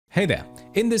Hey there!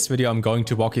 In this video I'm going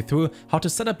to walk you through how to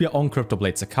set up your own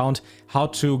Cryptoblades account, how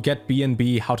to get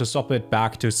BNB, how to swap it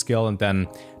back to skill and then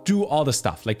do all the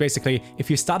stuff. Like basically, if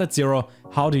you start at zero,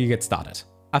 how do you get started?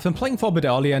 I've been playing for a bit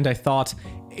earlier and I thought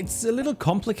it's a little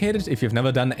complicated if you've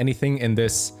never done anything in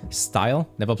this style,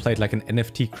 never played like an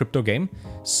NFT crypto game.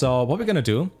 So what we're gonna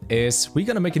do is we're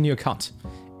gonna make a new account.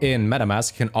 In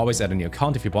MetaMask, you can always add a new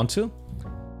account if you want to.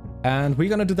 And we're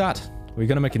gonna do that. We're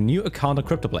gonna make a new account on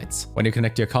Cryptoblades. When you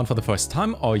connect your account for the first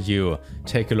time or you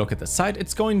take a look at the site,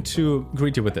 it's going to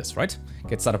greet you with this, right?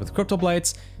 Get started with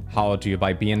Cryptoblades. How do you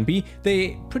buy BNB?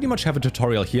 They pretty much have a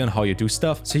tutorial here on how you do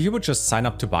stuff. So you would just sign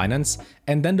up to Binance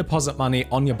and then deposit money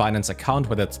on your Binance account,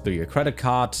 whether it's through your credit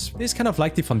card. This is kind of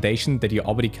like the foundation that you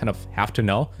already kind of have to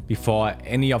know before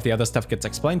any of the other stuff gets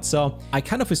explained. So I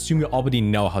kind of assume you already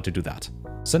know how to do that.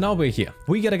 So now we're here.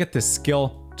 We gotta get the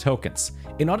skill tokens.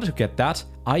 In order to get that,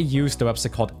 I use the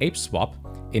website called ApeSwap.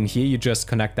 In here, you just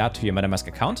connect that to your MetaMask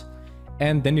account,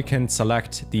 and then you can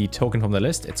select the token from the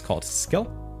list. It's called skill.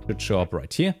 It should show up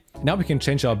right here. Now we can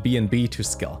change our BNB to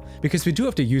skill. Because we do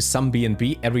have to use some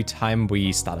BNB every time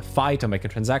we start a fight or make a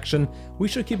transaction, we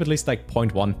should keep at least like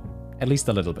 0.1, at least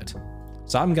a little bit.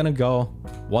 So I'm gonna go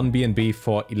 1 BNB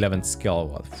for 11 skill.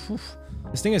 Well,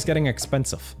 this thing is getting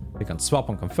expensive. Click on swap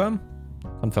and confirm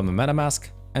the MetaMask.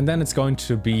 And then it's going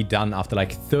to be done after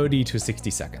like 30 to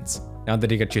 60 seconds. Now that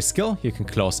you get your skill, you can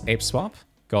close ApeSwap,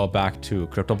 go back to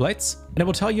Cryptoblades, and it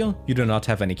will tell you you do not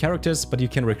have any characters, but you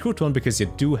can recruit one because you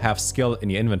do have skill in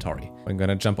your inventory. I'm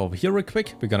gonna jump over here real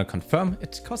quick. We're gonna confirm.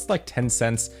 It costs like 10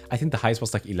 cents. I think the highest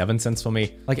was like 11 cents for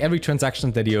me. Like every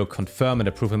transaction that you confirm and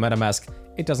approve in MetaMask,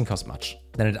 it doesn't cost much.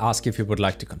 Then it asks you if you would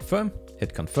like to confirm,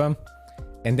 hit confirm.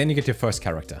 And then you get your first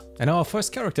character. And our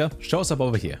first character shows up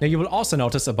over here. Now you will also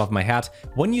notice above my head,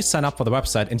 when you sign up for the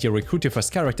website and you recruit your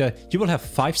first character, you will have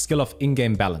 5 skill of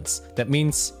in-game balance. That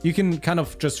means you can kind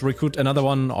of just recruit another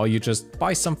one or you just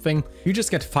buy something. You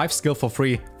just get 5 skill for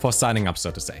free for signing up,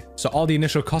 so to say. So all the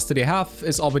initial cost that you have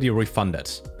is already refunded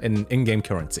in in-game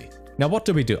currency. Now what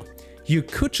do we do? You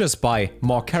could just buy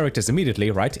more characters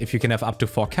immediately, right? If you can have up to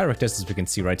 4 characters, as we can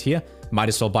see right here, might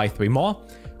as well buy 3 more.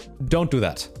 Don't do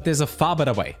that. There's a far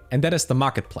better way, and that is the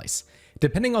marketplace.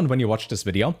 Depending on when you watch this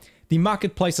video, the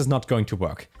marketplace is not going to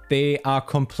work. They are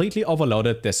completely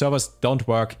overloaded, their servers don't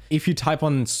work. If you type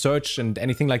on search and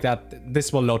anything like that,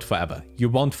 this will load forever. You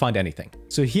won't find anything.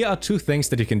 So here are 2 things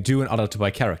that you can do in order to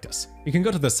buy characters. You can go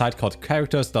to the site called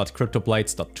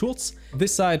characters.cryptoblades.tools.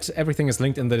 This site, everything is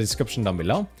linked in the description down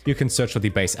below. You can search for the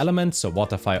base elements, so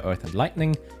water, fire, earth, and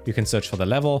lightning. You can search for the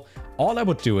level. All I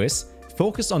would do is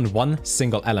focus on one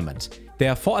single element.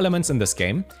 There are 4 elements in this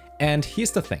game, and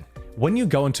here's the thing. When you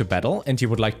go into battle and you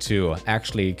would like to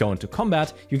actually go into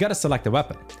combat, you gotta select a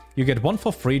weapon. You get 1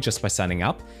 for free just by signing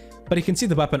up, but you can see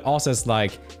the weapon also has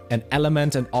like an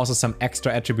element and also some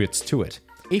extra attributes to it.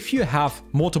 If you have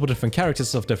multiple different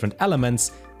characters of different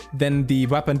elements, then the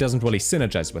weapon doesn't really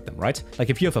synergize with them, right? Like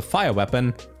if you have a fire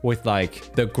weapon with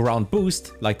like the ground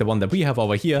boost, like the one that we have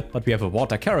over here, but we have a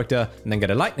water character and then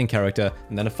get a lightning character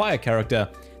and then a fire character,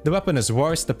 the weapon is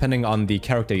worse depending on the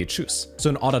character you choose. So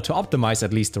in order to optimize,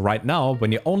 at least right now,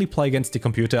 when you only play against the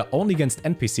computer, only against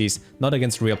NPCs, not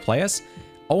against real players,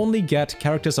 only get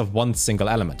characters of 1 single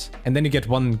element. And then you get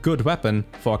 1 good weapon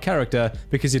for a character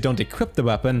because you don't equip the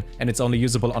weapon and it's only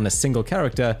usable on a single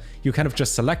character. You kind of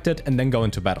just select it and then go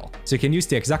into battle. So you can use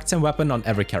the exact same weapon on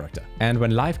every character. And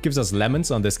when life gives us lemons,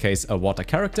 on this case a water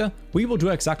character, we will do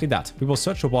exactly that. We will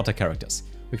search for water characters.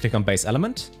 We click on base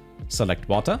element, select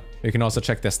water. You can also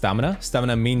check their stamina.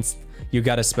 Stamina means you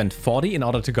gotta spend 40 in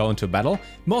order to go into battle.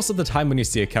 Most of the time when you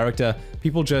see a character,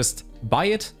 people just buy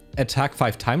it, attack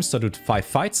 5 times, so do 5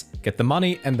 fights, get the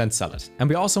money, and then sell it. And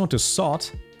we also want to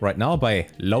sort right now by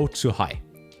low to high,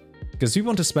 because we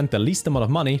want to spend the least amount of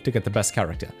money to get the best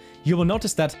character. You will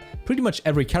notice that pretty much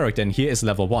every character in here is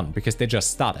level 1 because they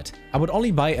just started. I would only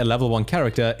buy a level 1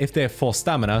 character if they have full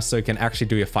stamina, so you can actually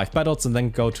do your 5 battles and then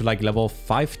go to like level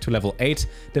 5 to level 8,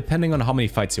 depending on how many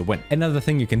fights you win. Another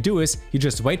thing you can do is you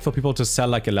just wait for people to sell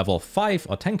like a level 5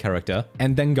 or 10 character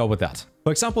and then go with that.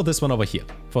 For example, this one over here.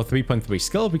 For 3.3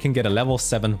 skill, we can get a level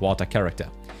 7 water character.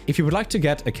 If you would like to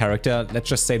get a character, let's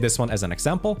just say this one as an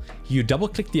example, you double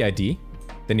click the ID,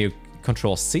 then you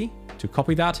Control C to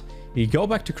copy that. You go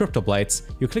back to Cryptoblades,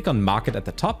 you click on Market at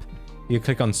the top, you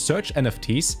click on Search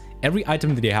NFTs. Every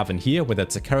item that you have in here, whether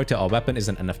it's a character or weapon, is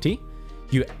an NFT.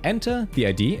 You enter the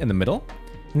ID in the middle,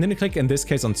 and then you click in this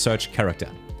case on Search Character.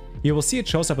 You will see it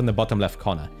shows up in the bottom left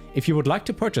corner. If you would like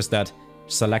to purchase that,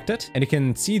 select it, and you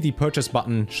can see the purchase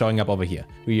button showing up over here.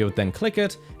 You would then click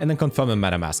it and then confirm in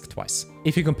MetaMask twice.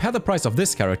 If you compare the price of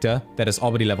this character that is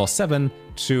already level 7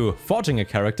 to forging a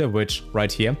character, which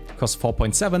right here costs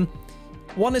 4.7,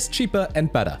 one is cheaper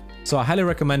and better. So I highly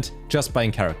recommend just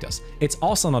buying characters. It's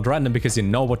also not random because you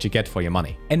know what you get for your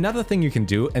money. Another thing you can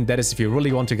do, and that is if you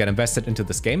really want to get invested into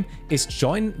this game, is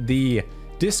join the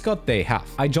Discord they have.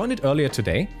 I joined it earlier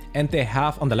today, and they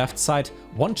have on the left side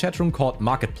one chat room called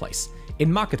Marketplace.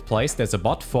 In Marketplace, there's a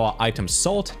bot for items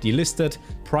sold, delisted,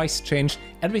 price change,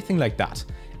 everything like that.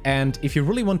 And if you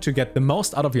really want to get the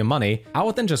most out of your money, I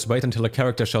would then just wait until a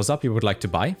character shows up you would like to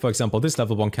buy. For example, this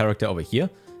level 1 character over here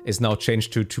is now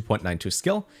changed to 2.92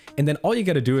 skill. And then all you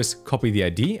gotta do is copy the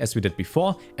ID as we did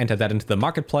before, enter that into the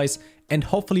marketplace, and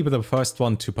hopefully be the first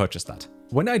one to purchase that.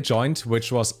 When I joined,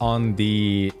 which was on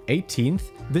the 18th,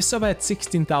 this server had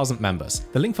 16,000 members.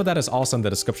 The link for that is also in the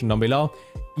description down below.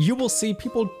 You will see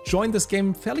people join this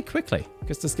game fairly quickly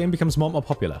because this game becomes more and more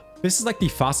popular. This is like the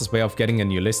fastest way of getting a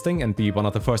new listing and be one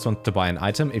of the first ones to buy an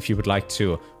item if you would like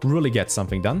to really get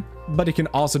something done. But you can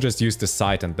also just use this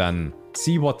site and then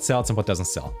see what sells and what doesn't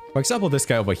sell. For example, this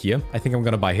guy over here, I think I'm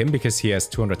gonna buy him because he has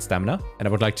 200 stamina and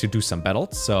I would like to do some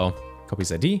battles. So copy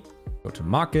his ID, go to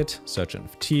market, search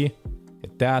NFT,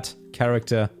 hit that,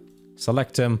 character,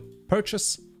 select him,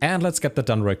 purchase, and let's get that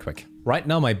done real quick. Right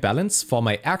now my balance for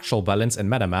my actual balance in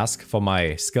MetaMask for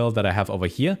my skill that I have over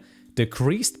here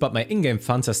decreased, but my in-game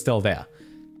funds are still there.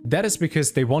 That is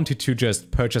because they want you to just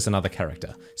purchase another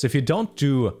character. So if you don't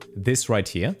do this right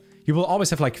here, you will always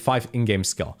have like 5 in-game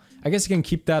skill. I guess you can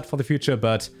keep that for the future,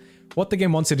 but what the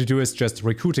game wants you to do is just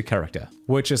recruit a character,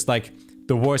 which is like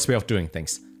the worst way of doing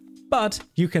things. But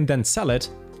you can then sell it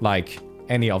like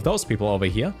any of those people over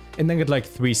here and then get like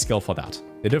 3 skill for that.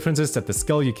 The difference is that the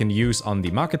skill you can use on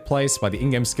the marketplace, while the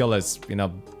in-game skill is, you know,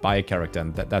 buy a character,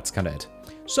 and that's kind of it.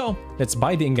 So let's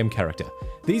buy the in-game character.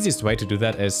 The easiest way to do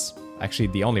that is actually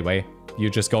the only way. You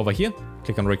just go over here,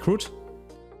 click on recruit,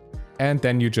 and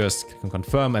then you just click on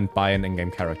confirm and buy an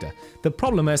in-game character. The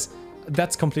problem is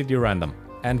that's completely random.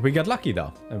 And we get lucky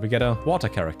though, and we get a water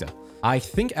character. I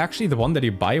think actually the one that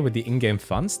you buy with the in-game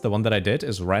funds, the one that I did,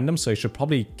 is random, so you should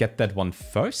probably get that one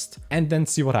first and then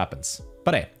see what happens.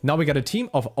 But hey, now we got a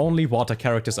team of only water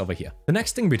characters over here. The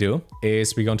next thing we do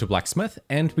is we go into blacksmith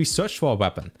and we search for a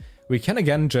weapon. We can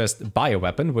again just buy a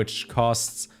weapon, which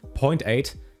costs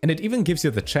 0.8, and it even gives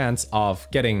you the chance of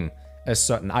getting a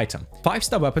certain item.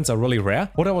 5-star weapons are really rare.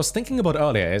 What I was thinking about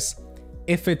earlier is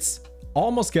if it's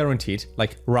almost guaranteed,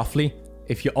 like roughly,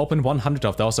 if you open 100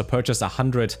 of those or purchase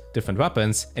 100 different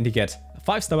weapons and you get a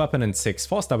 5-star weapon and 6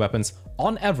 4-star weapons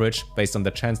on average, based on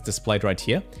the chance displayed right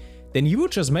here, then you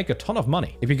would just make a ton of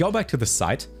money. If you go back to the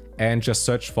site and just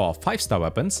search for 5-star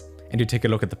weapons and you take a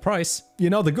look at the price, you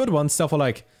know the good ones sell for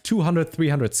like 200,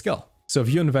 300 skill. So if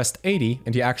you invest 80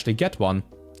 and you actually get one,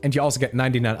 and you also get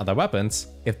 99 other weapons,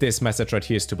 if this message right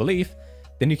here is to believe,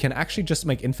 then you can actually just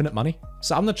make infinite money.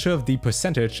 So I'm not sure if the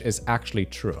percentage is actually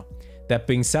true. That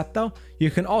being said though, you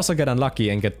can also get unlucky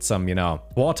and get some, you know,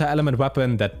 water element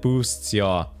weapon that boosts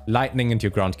your lightning and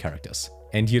your ground characters.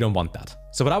 And you don't want that.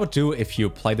 So what I would do if you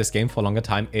play this game for a longer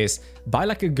time is buy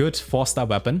like a good 4-star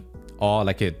weapon or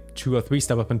like a 2 or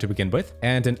 3-star weapon to begin with.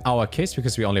 And in our case,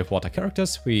 because we only have water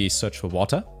characters, we search for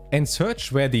water and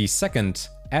search where the second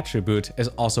attribute is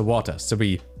also water. So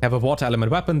we have a water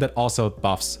element weapon that also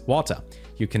buffs water.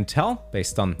 You can tell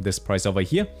based on this price over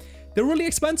here, they're really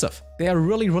expensive. They are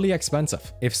really, really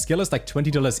expensive. If skill is like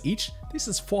 $20 each, this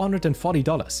is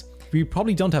 $440. We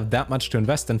probably don't have that much to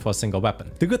invest in for a single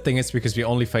weapon. The good thing is because we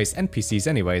only face NPCs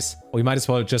anyways, we might as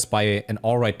well just buy an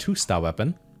alright 2-star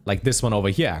weapon, like this one over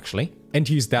here actually, and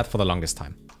use that for the longest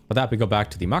time. For that we go back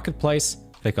to the marketplace,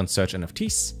 click on search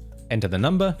NFTs, enter the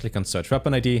number, click on search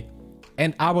weapon ID,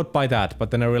 and I would buy that, but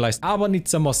then I realized I would need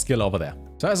some more skill over there.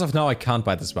 So as of now I can't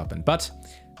buy this weapon, but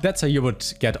that's how you would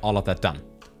get all of that done.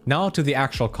 Now to the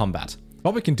actual combat.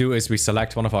 What we can do is we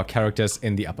select one of our characters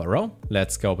in the upper row.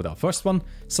 Let's go with our first one.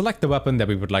 Select the weapon that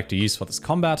we would like to use for this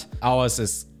combat. Ours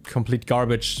is complete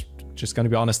garbage. Just gonna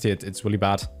be honest here, it's really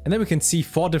bad. And then we can see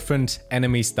 4 different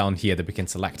enemies down here that we can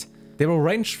select. They will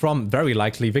range from very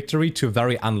likely victory to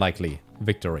very unlikely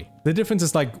victory. The difference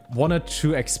is like 1 or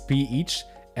 2 XP each.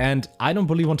 And I don't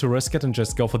really want to risk it and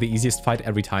just go for the easiest fight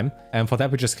every time. And for that,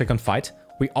 we just click on fight.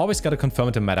 We always got to confirm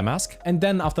it in MetaMask. And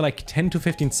then after like 10 to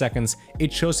 15 seconds,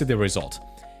 it shows you the result.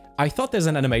 I thought there's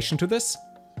an animation to this.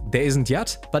 There isn't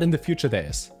yet, but in the future there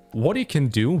is. What you can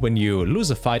do when you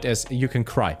lose a fight is you can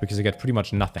cry because you get pretty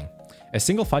much nothing. A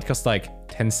single fight costs like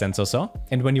 10 cents or so.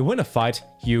 And when you win a fight,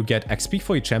 you get XP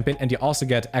for your champion and you also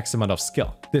get X amount of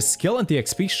skill. The skill and the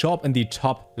XP show up in the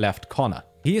top left corner.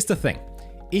 Here's the thing.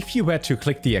 if you were to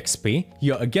click the XP,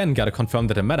 you again gotta confirm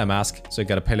that in MetaMask, so you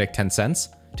gotta pay like 10 cents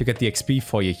to get the XP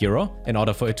for your hero in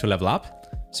order for it to level up.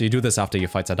 So you do this after your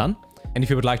fights are done. And if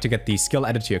you would like to get the skill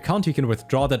added to your account, you can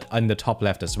withdraw that in the top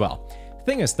left as well. The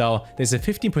thing is though, there's a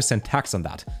 15% tax on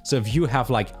that. So if you have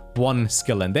like one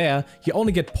skill in there, you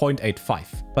only get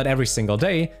 0.85. But every single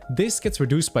day, this gets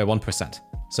reduced by 1%.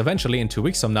 So eventually in 2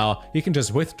 weeks from now, you can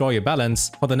just withdraw your balance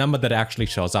for the number that actually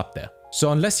shows up there.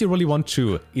 So unless you really want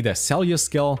to either sell your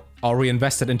skill or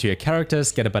reinvest it into your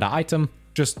characters, get a better item,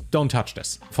 just don't touch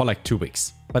this for like 2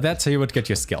 weeks. But that's how you would get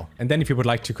your skill. And then if you would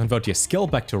like to convert your skill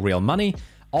back to real money,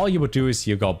 all you would do is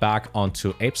you go back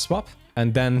onto ApeSwap,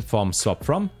 and then from swap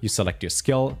from, you select your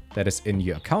skill that is in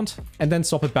your account, and then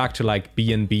swap it back to like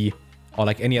BNB or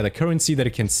like any other currency that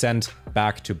you can send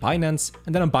back to Binance.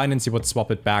 And then on Binance, you would swap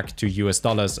it back to US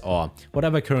dollars or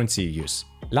whatever currency you use.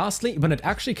 Lastly, when it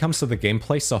actually comes to the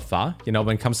gameplay so far, you know,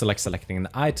 when it comes to like selecting an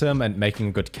item and making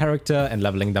a good character and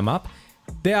leveling them up,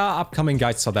 there are upcoming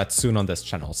guides for that soon on this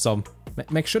channel. So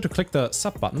make sure to click the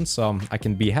sub button so I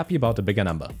can be happy about a bigger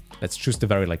number. Let's choose the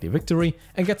very likely victory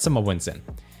and get some more wins in.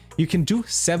 You can do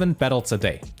 7 battles a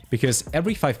day, because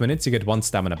every 5 minutes you get 1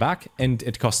 stamina back and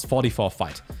it costs 40 for a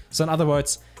fight. So in other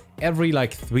words, every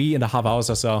like 3.5 hours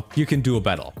or so, you can do a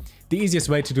battle. The easiest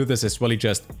way to do this is really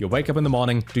just, you wake up in the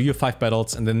morning, do your 5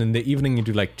 battles, and then in the evening you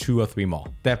do like 2 or 3 more.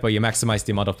 That way you maximize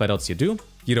the amount of battles you do,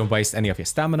 you don't waste any of your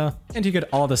stamina, and you get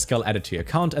all the skill added to your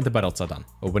account and the battles are done.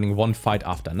 We're winning one fight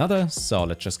after another, so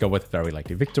let's just go with very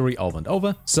likely victory over and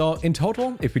over. So in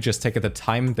total, if we just take the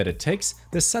time that it takes,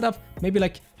 this setup maybe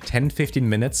like 10-15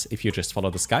 minutes if you just follow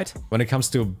this guide. When it comes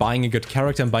to buying a good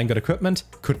character and buying good equipment,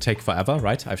 could take forever,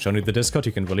 right? I've shown you the Discord,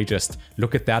 you can really just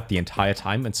look at that the entire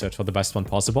time and search for the best one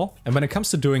possible. And when it comes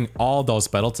to doing all those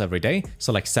battles every day,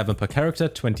 so like 7 per character,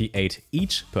 28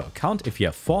 each per account if you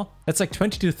have 4, that's like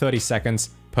 20 to 30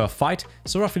 seconds per fight,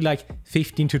 so roughly like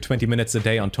 15 to 20 minutes a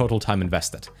day on total time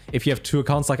invested. If you have 2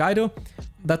 accounts like I do,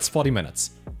 that's 40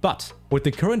 minutes. But with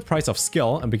the current price of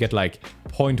skill, and we get like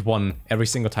 0.1 every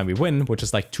single time we win, which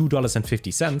is like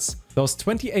 $2.50, those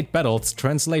 28 battles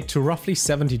translate to roughly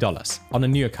 $70 on a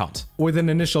new account, with an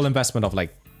initial investment of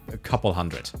like a couple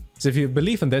hundred. So if you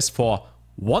believe in this, for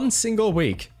 1 single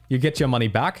week, you get your money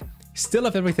back, still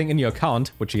have everything in your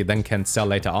account, which you then can sell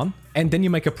later on, and then you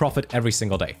make a profit every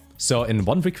single day. So in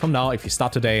 1 week from now, if you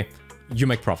start today, you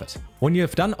make profit. When you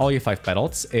have done all your 5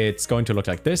 battles, it's going to look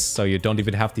like this, so you don't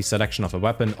even have the selection of a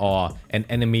weapon or an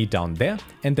enemy down there,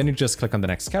 and then you just click on the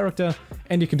next character,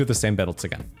 and you can do the same battles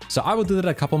again. So I will do that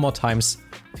a couple more times,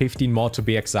 15 more to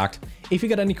be exact. If you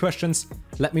got any questions,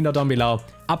 let me know down below.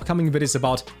 Upcoming videos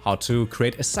about how to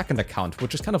create a second account,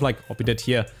 which is kind of like what we did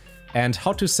here, and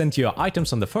how to send your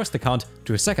items on the first account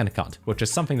to a second account, which is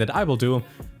something that I will do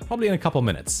probably in a couple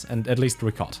minutes and at least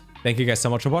record. Thank you guys so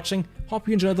much for watching. Hope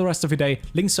you enjoy the rest of your day.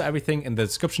 Links to everything in the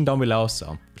description down below,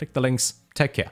 so click the links. Take care.